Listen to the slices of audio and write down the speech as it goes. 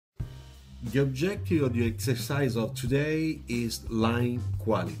The objective of the exercise of today is line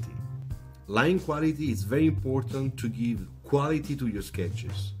quality. Line quality is very important to give quality to your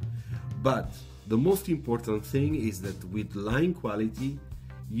sketches. But the most important thing is that with line quality,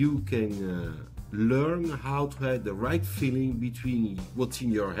 you can learn how to have the right feeling between what's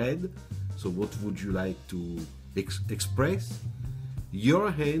in your head, so what would you like to express,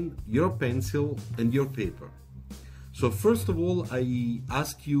 your hand, your pencil, and your paper. So first of all, I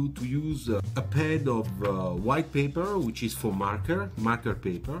ask you to use a pad of white paper, which is for marker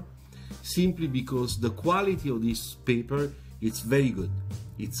paper, simply because the quality of this paper is very good.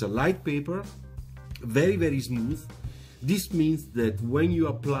 It's a light paper, very, very smooth. This means that when you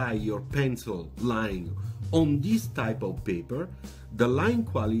apply your pencil line on this type of paper, the line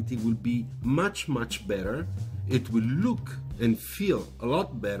quality will be much, much better. It will look and feel a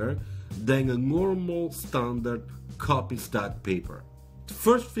lot better than a normal standard copy stud paper. The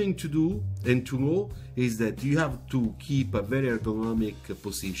first thing to do and to know is that you have to keep a very ergonomic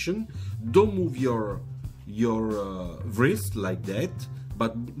position. Don't move your wrist like that,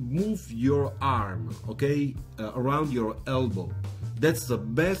 but move your arm, okay, around your elbow. That's the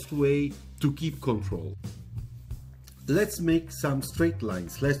best way to keep control. Let's make some straight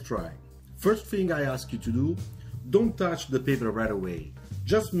lines. Let's try. First thing I ask you to do, don't touch the paper right away.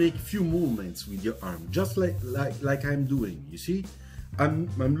 Just make few movements with your arm, just like I'm doing. You see, I'm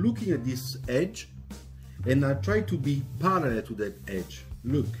looking at this edge, and I try to be parallel to that edge.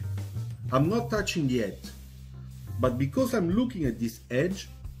 Look, I'm not touching the edge, but because I'm looking at this edge,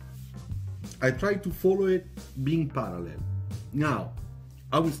 I try to follow it being parallel. Now,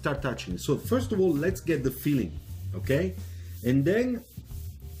 I will start touching it. So first of all, let's get the feeling, okay? And then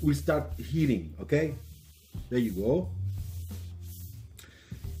we start hitting, okay? There you go.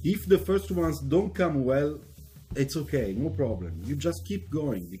 If the first ones don't come well, it's okay, no problem. You just keep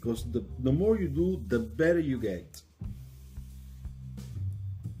going, because the more you do, the better you get.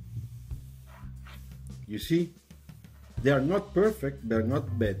 You see? They are not perfect, they're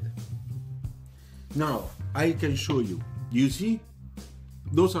not bad. Now, I can show you. You see?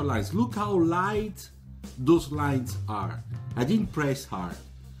 Those are lines. Look how light those lines are. I didn't press hard.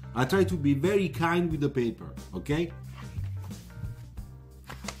 I try to be very kind with the paper, okay?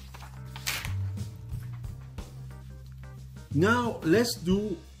 Now let's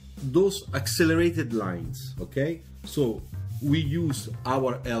do those accelerated lines, okay? So we use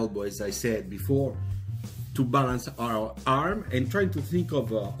our elbow, as I said before, to balance our arm and trying to think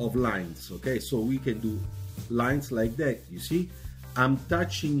of lines, okay? So we can do lines like that. You see, I'm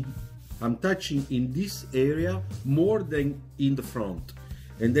touching in this area more than in the front,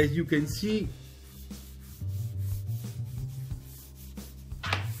 and as you can see,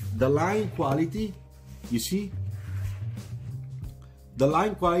 the line quality, you see, the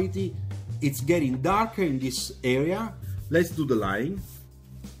line quality, it's getting darker in this area. Let's do the line,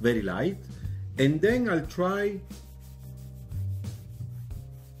 very light, and then I'll try,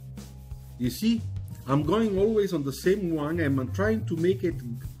 you see, I'm going always on the same one, and I'm trying to make it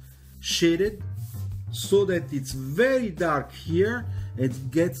shaded so that it's very dark here and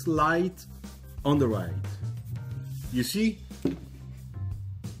it gets light on the right. You see?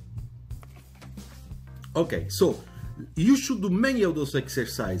 Okay, so you should do many of those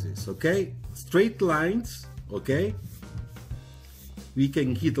exercises, okay? Straight lines, okay? We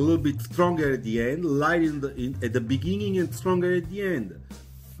can hit a little bit stronger at the end, light at the beginning and stronger at the end.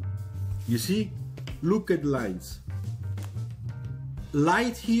 You see? Look at the lines.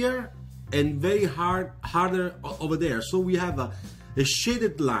 Light here and very harder over there. So we have a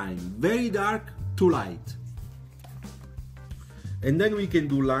shaded line, very dark to light. And then we can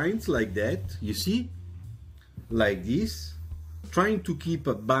do lines like that, you see? Like this, trying to keep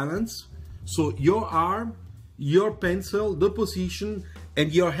a balance. So your arm, your pencil, the position,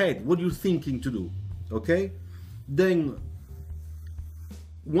 and your head, what you're thinking to do, okay? Then,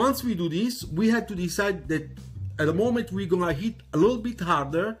 once we do this, we have to decide that at the moment we're gonna hit a little bit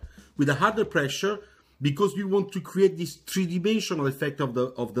harder, with a harder pressure, because we want to create this three-dimensional effect of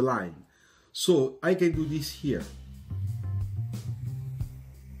the line. So I can do this here.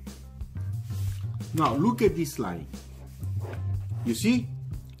 Now look at this line. You see?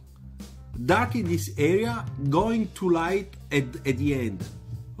 Dark in this area, going to light at the end.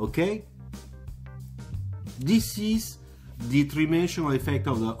 Okay? This is the three-dimensional effect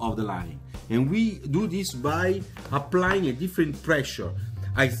of the line. And we do this by applying a different pressure.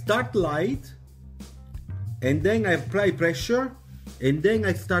 I start light, and then I apply pressure, and then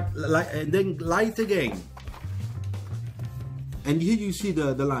I start light, and then light again. And here you see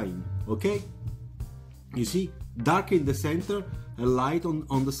the line, okay? You see, dark in the center and light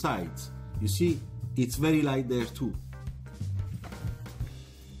on the sides. You see, it's very light there too.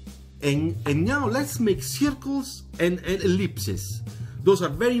 And now let's make circles and ellipses. Those are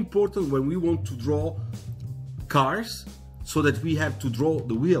very important when we want to draw cars, so that we have to draw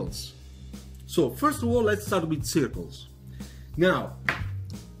the wheels. So first of all, let's start with circles. Now,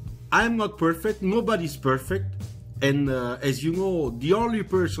 I'm not perfect, nobody's perfect, and as you know, the only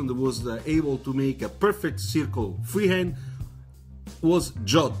person that was able to make a perfect circle freehand was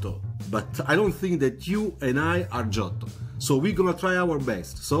Giotto, but I don't think that you and I are Giotto, so we're gonna try our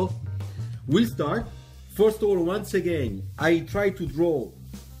best. So we'll start. First of all, once again, I try to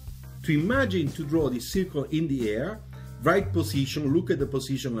imagine to draw this circle in the air, right position, look at the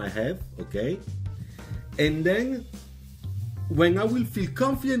position I have, okay? And then, when I will feel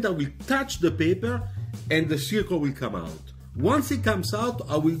confident, I will touch the paper and the circle will come out. Once it comes out,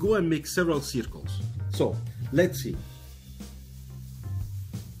 I will go and make several circles. So, let's see.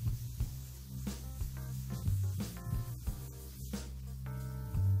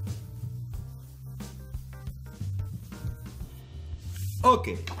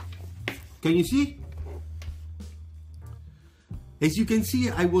 Okay, can you see? As you can see,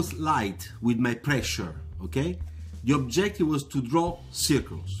 I was light with my pressure, okay? The objective was to draw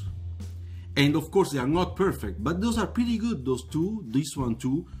circles. And of course, they are not perfect, but those are pretty good, those two, this one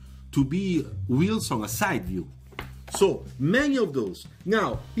too, to be wheels on a side view. So, many of those.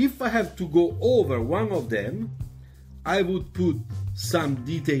 Now, if I have to go over one of them, I would put some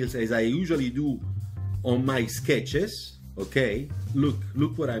details as I usually do on my sketches. Okay, look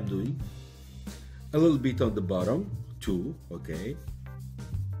what I'm doing. A little bit on the bottom too, okay.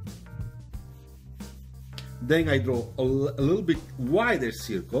 Then I draw a little bit wider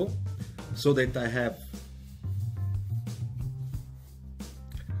circle so that I have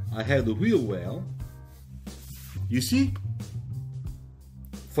the wheel well. You see?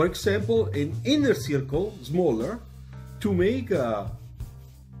 For example, an inner circle, smaller, to make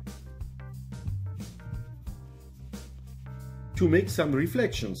some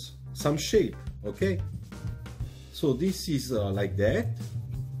reflections, some shape, okay? So this is like that.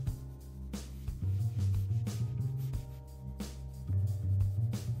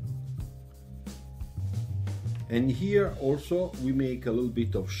 And here also we make a little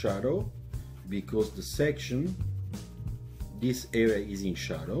bit of shadow, because the section, this area is in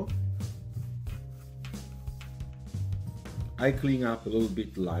shadow. I clean up a little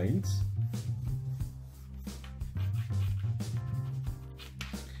bit lines.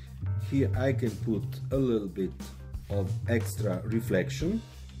 Here I can put a little bit of extra reflection,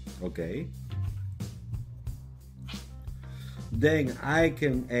 okay. Then I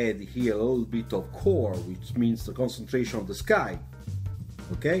can add here a little bit of core, which means the concentration of the sky,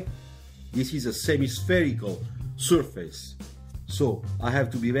 okay. This is a semi-spherical surface, so I have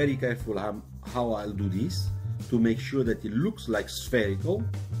to be very careful how I'll do this to make sure that it looks like spherical.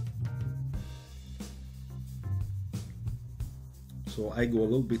 So I go a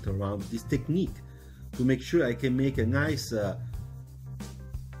little bit around this technique to make sure I can make a nice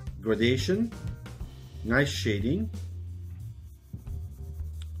gradation, nice shading,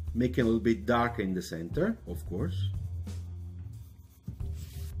 making a little bit darker in the center, of course.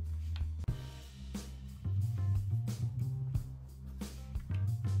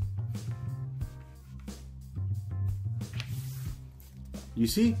 You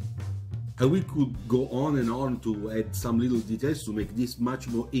see? And we could go on and on to add some little details to make this much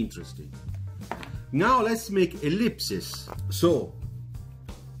more interesting. Now let's make ellipses. So,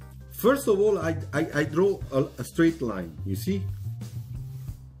 first of all, I draw a straight line, you see?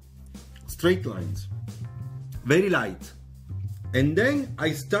 Straight lines, very light. And then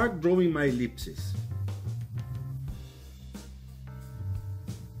I start drawing my ellipses.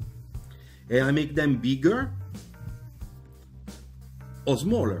 And I make them bigger or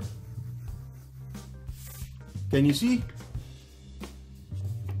smaller. Can you see?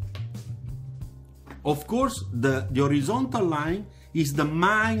 Of course, the horizontal line is the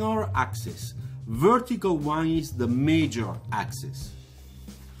minor axis. Vertical one is the major axis.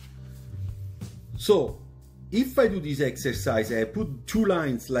 So, if I do this exercise, I put two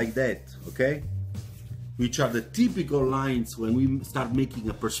lines like that, okay? Which are the typical lines when we start making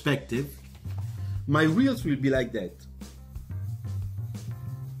a perspective. My wheels will be like that.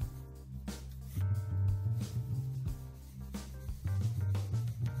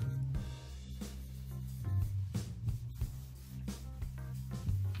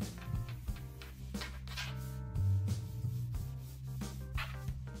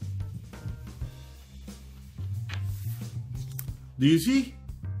 Do you see?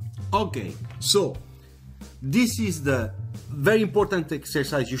 Okay, so this is the very important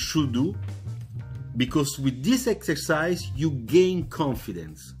exercise you should do because with this exercise you gain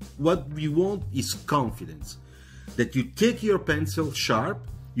confidence. What we want is confidence. That you take your pencil sharp,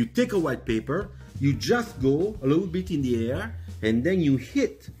 you take a white paper, you just go a little bit in the air, and then you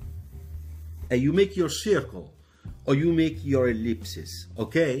hit, and you make your circle, or you make your ellipses,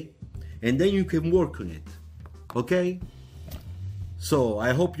 okay? And then you can work on it, okay? So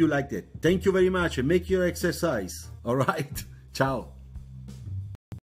I hope you liked it. Thank you very much, and make your exercise, all right? Ciao.